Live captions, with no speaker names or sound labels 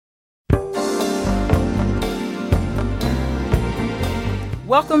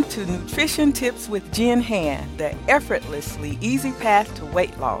Welcome to Nutrition Tips with Jenn Hand, the effortlessly easy path to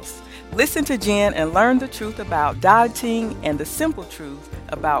weight loss. Listen to Jenn and learn the truth about dieting and the simple truth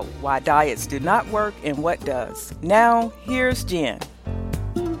about why diets do not work and what does. Now, here's Jenn.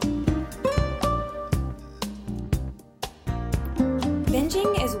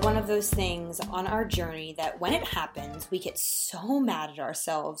 Binging is one of those things on our journey that when it happens, we get so mad at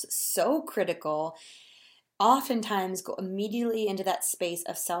ourselves, so critical, oftentimes go immediately into that space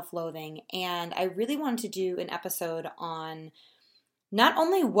of self-loathing. And I really wanted to do an episode on not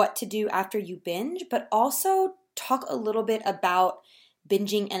only what to do after you binge, but also talk a little bit about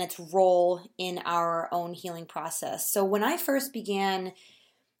binging and its role in our own healing process. So when I first began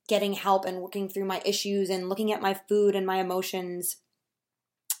getting help and working through my issues and looking at my food and my emotions,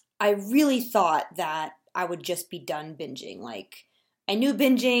 I really thought that I would just be done binging. Like, I knew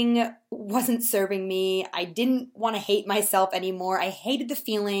binging wasn't serving me. I didn't want to hate myself anymore. I hated the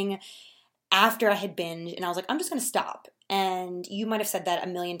feeling after I had binged, and I was like, I'm just going to stop. And you might have said that a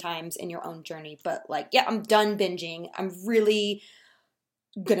million times in your own journey, but like, yeah, I'm done binging. I'm really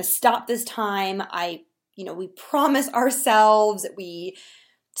going to stop this time. We promise ourselves, we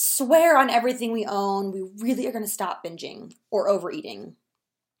swear on everything we own, we really are going to stop binging or overeating.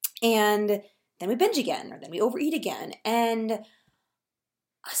 And then we binge again, or then we overeat again. And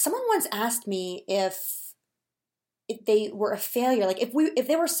someone once asked me if they were a failure, like if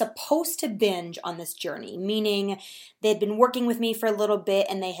they were supposed to binge on this journey, meaning they'd been working with me for a little bit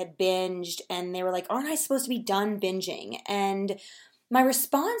and they had binged and they were like, aren't I supposed to be done binging? And my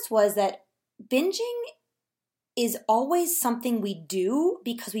response was that binging is always something we do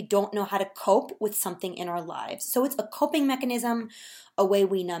because we don't know how to cope with something in our lives. So it's a coping mechanism, a way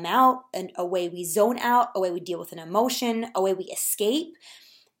we numb out, and a way we zone out, a way we deal with an emotion, a way we escape.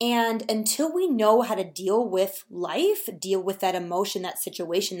 And until we know how to deal with life, deal with that emotion, that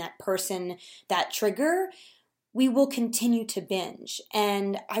situation, that person, that trigger, we will continue to binge.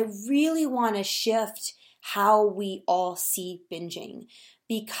 And I really want to shift how we all see binging,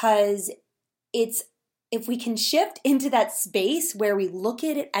 because if we can shift into that space where we look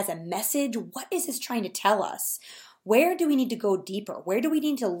at it as a message, what is this trying to tell us? Where do we need to go deeper? Where do we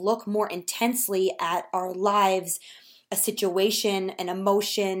need to look more intensely at our lives, a situation, an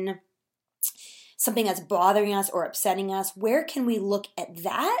emotion, something that's bothering us or upsetting us? Where can we look at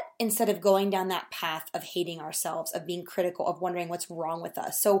that instead of going down that path of hating ourselves, of being critical, of wondering what's wrong with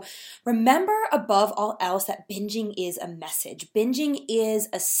us? So remember above all else that binging is a message. Binging is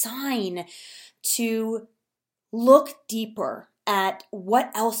a sign to look deeper at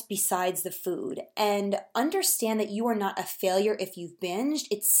what else besides the food and understand that you are not a failure if you've binged.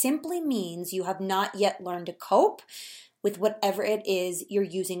 It simply means you have not yet learned to cope with whatever it is you're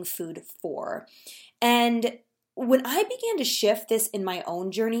using food for. And when I began to shift this in my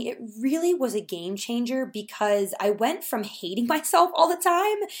own journey, it really was a game changer, because I went from hating myself all the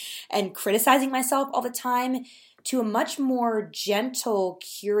time and criticizing myself all the time to a much more gentle,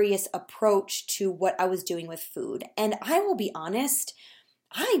 curious approach to what I was doing with food. And I will be honest,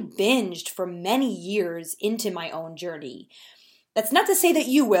 I binged for many years into my own journey. That's not to say that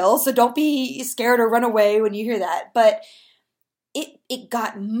you will, so don't be scared or run away when you hear that. But it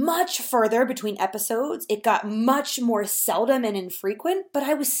got much further between episodes. It got much more seldom and infrequent, but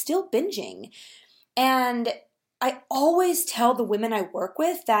I was still binging. And I always tell the women I work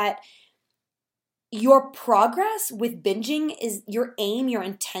with that your progress with binging is your aim, your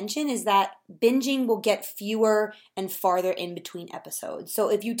intention is that binging will get fewer and farther in between episodes. So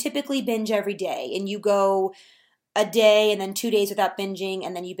if you typically binge every day and you go a day and then 2 days without binging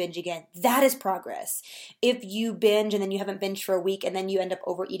and then you binge again, that is progress. If you binge and then you haven't binged for a week and then you end up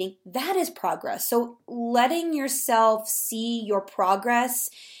overeating, that is progress. So letting yourself see your progress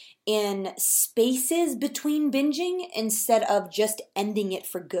in spaces between binging instead of just ending it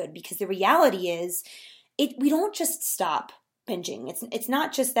for good, because the reality is we don't just stop binging. It's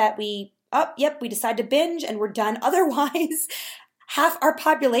not just that we decide to binge and we're done. Otherwise, half our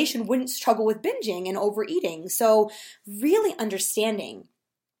population wouldn't struggle with binging and overeating. So really understanding,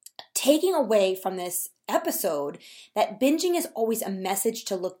 taking away from this episode that binging is always a message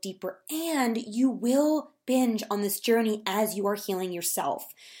to look deeper, and you will binge on this journey as you are healing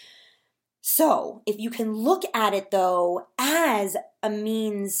yourself. So if you can look at it, though, as a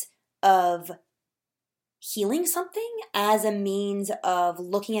means of healing something, as a means of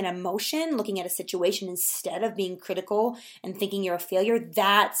looking at emotion, looking at a situation instead of being critical and thinking you're a failure,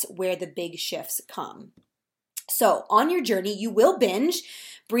 that's where the big shifts come. So on your journey, you will binge.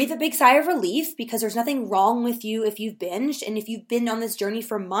 Breathe a big sigh of relief, because there's nothing wrong with you if you've binged. And if you've been on this journey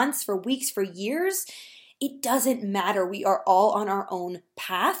for months, for weeks, for years, It doesn't matter. We are all on our own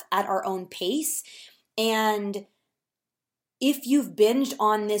path at our own pace. And if you've binged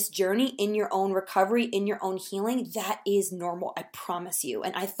on this journey in your own recovery, in your own healing, that is normal, I promise you.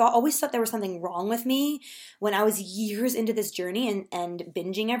 And I always thought there was something wrong with me when I was years into this journey and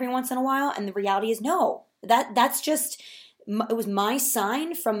binging every once in a while. And the reality is no, that's just, it was my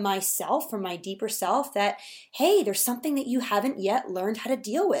sign from myself, from my deeper self that, hey, there's something that you haven't yet learned how to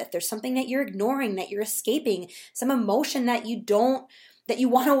deal with. There's something that you're ignoring, that you're escaping, some emotion that you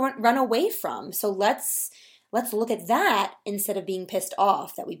want to run away from. So let's look at that instead of being pissed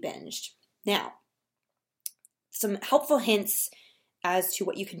off that we binged. Now, some helpful hints as to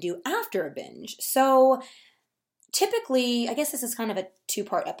what you can do after a binge. So typically, I guess this is kind of a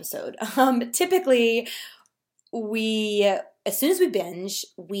two-part episode. Typically, as soon as we binge,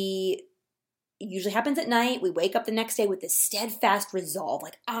 it usually happens at night. We wake up the next day with this steadfast resolve.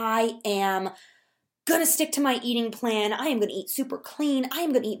 Like, I am going to stick to my eating plan. I am going to eat super clean. I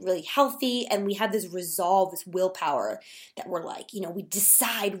am going to eat really healthy. And we have this resolve, this willpower that we're like, we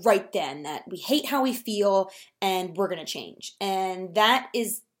decide right then that we hate how we feel and we're going to change. And that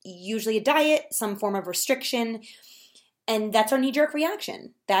is usually a diet, some form of restriction. And that's our knee-jerk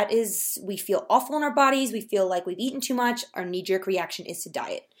reaction. That is, we feel awful in our bodies. We feel like we've eaten too much. Our knee-jerk reaction is to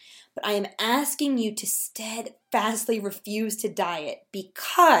diet. But I am asking you to steadfastly refuse to diet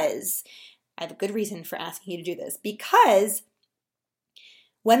because I have a good reason for asking you to do this. Because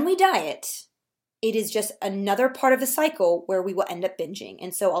when we diet, it is just another part of the cycle where we will end up binging.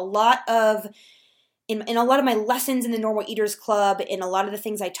 And so in a lot of my lessons in the Normal Eaters Club, in a lot of the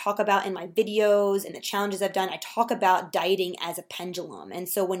things I talk about in my videos and the challenges I've done, I talk about dieting as a pendulum. And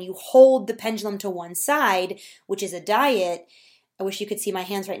so when you hold the pendulum to one side, which is a diet, I wish you could see my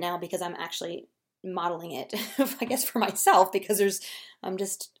hands right now because I'm actually modeling it, I guess, for myself because I'm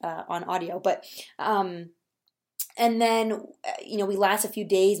just on audio. But, and then, we last a few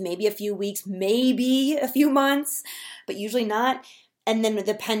days, maybe a few weeks, maybe a few months, but usually not. And then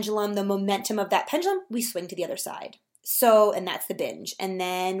the pendulum, the momentum of that pendulum, we swing to the other side. So, and that's the binge. And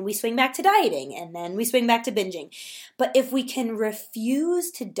then we swing back to dieting, and then we swing back to binging. But if we can refuse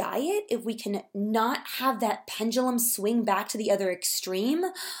to diet, if we can not have that pendulum swing back to the other extreme,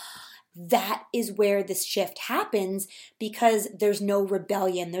 that is where this shift happens because there's no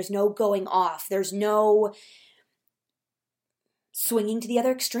rebellion, there's no going off, there's no swinging to the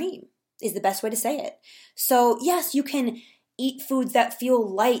other extreme is the best way to say it. So yes, you can eat foods that feel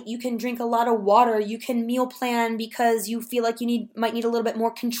light. You can drink a lot of water. You can meal plan because you feel like you might need a little bit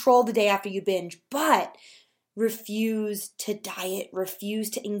more control the day after you binge, but refuse to diet, refuse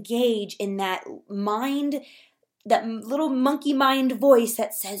to engage in that mind, that little monkey mind voice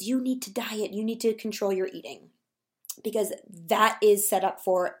that says you need to diet, you need to control your eating, because that is set up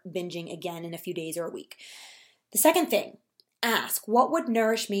for binging again in a few days or a week. The second thing, ask, what would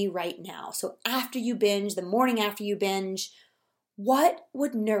nourish me right now? So after you binge, the morning after you binge, what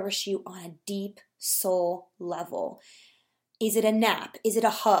would nourish you on a deep soul level? Is it a nap? Is it a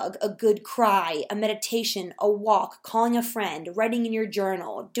hug, a good cry, a meditation, a walk, calling a friend, writing in your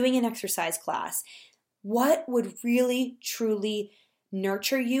journal, doing an exercise class? What would really, truly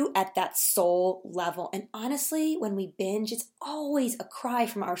nurture you at that soul level? And honestly, when we binge, it's always a cry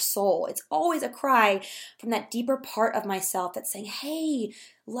from our soul. It's always a cry from that deeper part of myself that's saying, hey,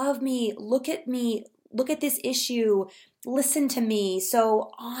 love me, look at this issue, listen to me.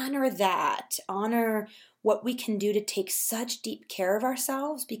 So honor that. Honor what we can do to take such deep care of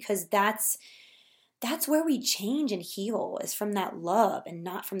ourselves, because that's where we change and heal, is from that love and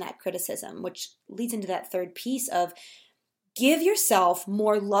not from that criticism, which leads into that third piece of give yourself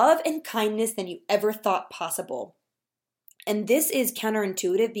more love and kindness than you ever thought possible. And this is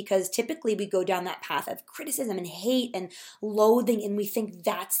counterintuitive because typically we go down that path of criticism and hate and loathing, and we think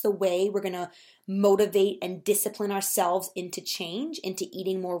that's the way we're going to motivate and discipline ourselves into change, into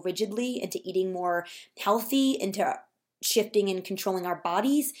eating more rigidly, into eating more healthy, into shifting and controlling our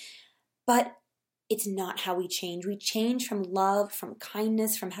bodies. But it's not how we change. We change from love, from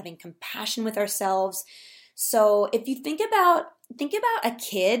kindness, from having compassion with ourselves. So if you think about a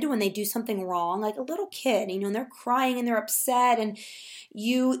kid when they do something wrong, like a little kid, and they're crying and they're upset and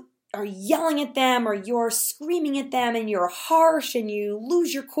you are yelling at them or you're screaming at them and you're harsh and you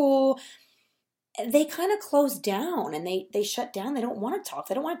lose your cool, they kind of close down and they shut down. They don't want to talk.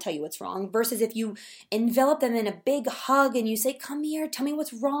 They don't want to tell you what's wrong. Versus if you envelop them in a big hug and you say, come here, tell me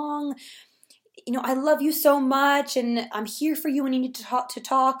what's wrong. I love you so much and I'm here for you when you need to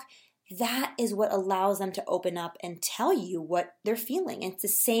talk. That is what allows them to open up and tell you what they're feeling. And it's the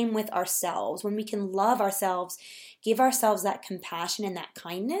same with ourselves. When we can love ourselves, give ourselves that compassion and that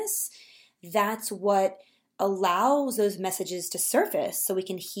kindness, that's what allows those messages to surface so we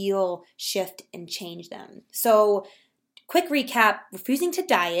can heal, shift, and change them. So, quick recap: refusing to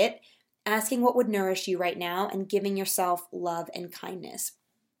diet, asking what would nourish you right now, and giving yourself love and kindness.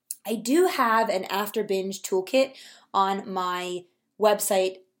 I do have an after binge toolkit on my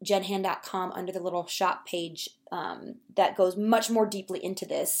website, jennhand.com, under the little shop page that goes much more deeply into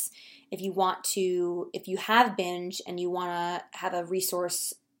this. If you have binge and you want to have a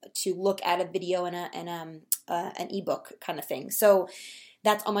resource to look at a video and an ebook kind of thing. So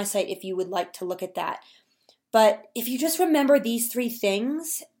that's on my site if you would like to look at that. But if you just remember these 3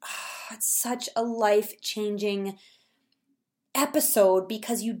 things, it's such a life-changing episode,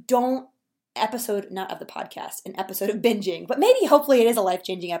 because not of the podcast, an episode of binging, but maybe hopefully it is a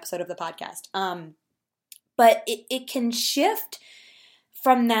life-changing episode of the podcast. But it can shift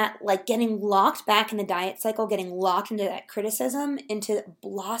from that, like getting locked back in the diet cycle, getting locked into that criticism, into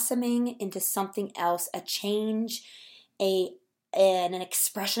blossoming into something else, a change, an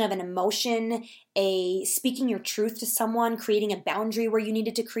expression of an emotion, speaking your truth to someone, creating a boundary where you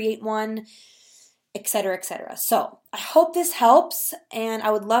needed to create one, etc., etc. So I hope this helps, and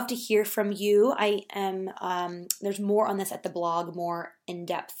I would love to hear from you. There's more on this at the blog, more in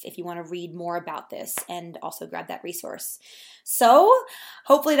depth, if you want to read more about this and also grab that resource. So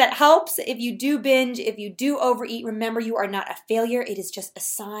hopefully that helps. If you do binge, if you do overeat, remember you are not a failure. It is just a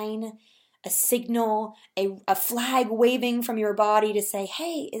sign, a signal, a flag waving from your body to say,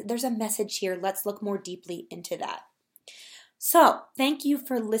 hey, there's a message here. Let's look more deeply into that. So thank you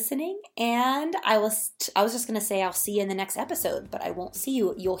for listening, and I was just going to say I'll see you in the next episode, but I won't see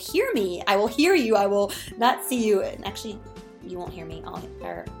you. You'll hear me. I will hear you. I will not see you. And actually, you won't hear me.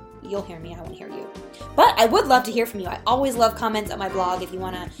 You'll hear me. I won't hear you. But I would love to hear from you. I always love comments on my blog. If you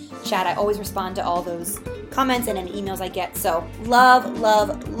want to chat, I always respond to all those comments and any emails I get. So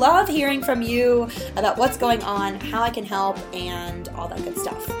love hearing from you about what's going on, how I can help, and all that good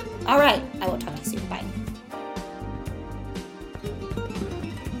stuff. All right. I will talk to you soon. Bye.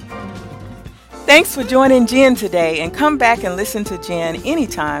 Thanks for joining Jenn today, and come back and listen to Jenn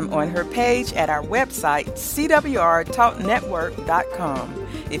anytime on her page at our website, CWRTalkNetwork.com.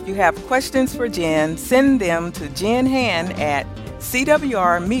 If you have questions for Jenn, send them to Jenn Hand at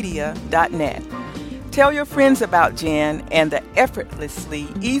CWRmedia.net. Tell your friends about Jenn and the Effortlessly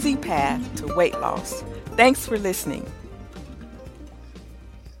Easy Path to Weight Loss. Thanks for listening.